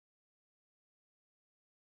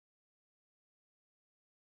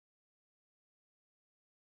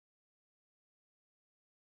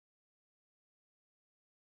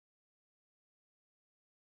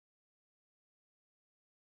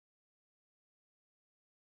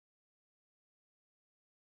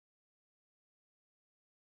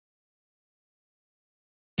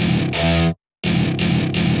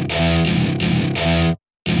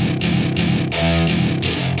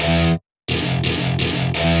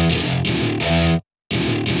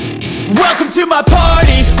to my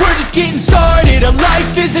party, we're just getting started. A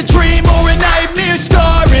life is a dream or a nightmare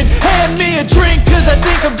scarring. Hand me a drink cause I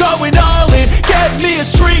think I'm going all in. Get me a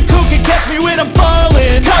shrink who can catch me when I'm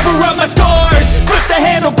falling. Cover up my scars, flip the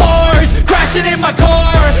handlebars, crashing in my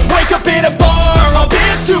car, wake up in a bar. I'll be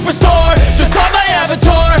a superstar, just on my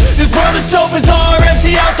avatar. This world is so bizarre,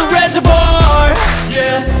 empty out the reservoir.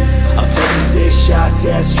 Yeah, I'm taking 6 shots,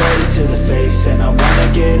 yeah, straight to the face. And I wanna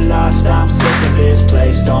get lost, I'm sick of this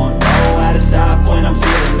place. Don't know how to stop when I'm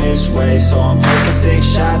feeling this way. So I'm taking 6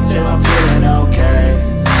 shots till I'm feeling okay.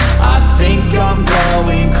 I think I'm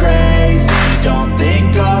going crazy, don't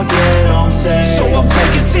think I'll get home safe. So I'm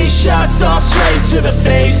taking 6 shots, all straight to the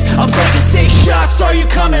face. I'm taking 6 shots, are you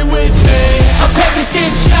coming with me? I'm taking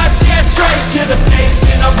 6 shots, yeah, straight to the face.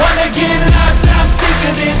 And I wanna get lost, I'm sick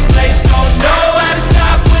of this place. Don't know how to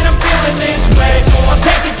stop when I'm feeling this way. So I'm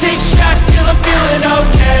taking 6 shots till I'm feeling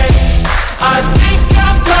okay. I think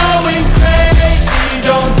I'm going crazy,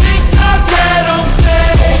 don't think I'll get home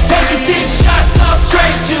safe. So I'm taking 6 shots, all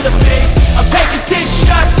straight to the face. I'm taking 6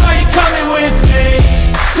 shots, are you coming with me?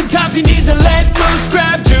 Sometimes you need to let loose,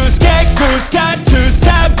 grab juice, get goose, tattoos,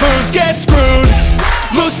 taboos, get screwed.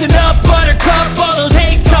 Loosen up, buttercup, all those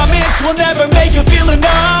hate comments will never make you feel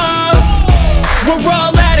enough. We're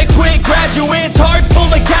all adequate graduates, heart full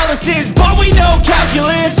of calluses, but we know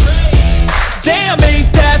calculus. Damn,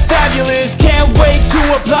 ain't that fabulous? Can't wait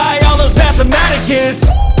to apply all those mathematicus.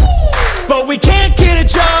 But we can't get a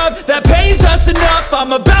job that pays us enough.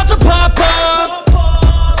 I'm about to pop up.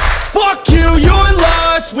 Fuck you, you're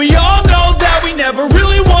lost. We all know that we never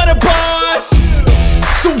really want a boss.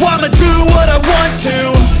 So I'ma do what I want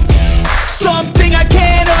to, something I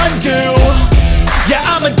can't undo. Yeah,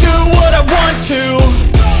 I'ma do what I want to,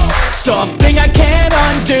 something I can't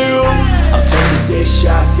undo. I'm taking 6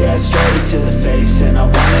 shots, yeah, straight to the face. And I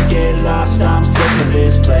wanna get lost, I'm sick of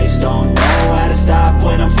this place. Don't know how to stop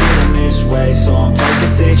when I'm feeling this way. So I'm taking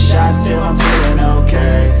 6 shots till I'm feeling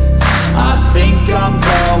okay. I think I'm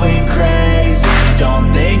going crazy,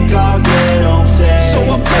 don't think I'll get home safe. So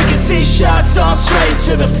I'm taking 6 shots, all straight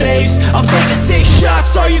to the face. I'm taking 6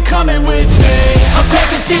 shots, are you coming with me? I'm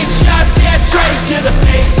taking 6 shots, yeah, straight to the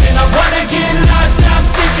face. And I wanna get lost, I'm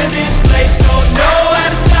sick of this place. Don't know how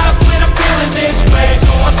to stop when I'm feeling this way.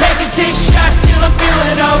 So I'm taking 6 shots till I'm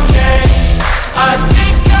feeling okay.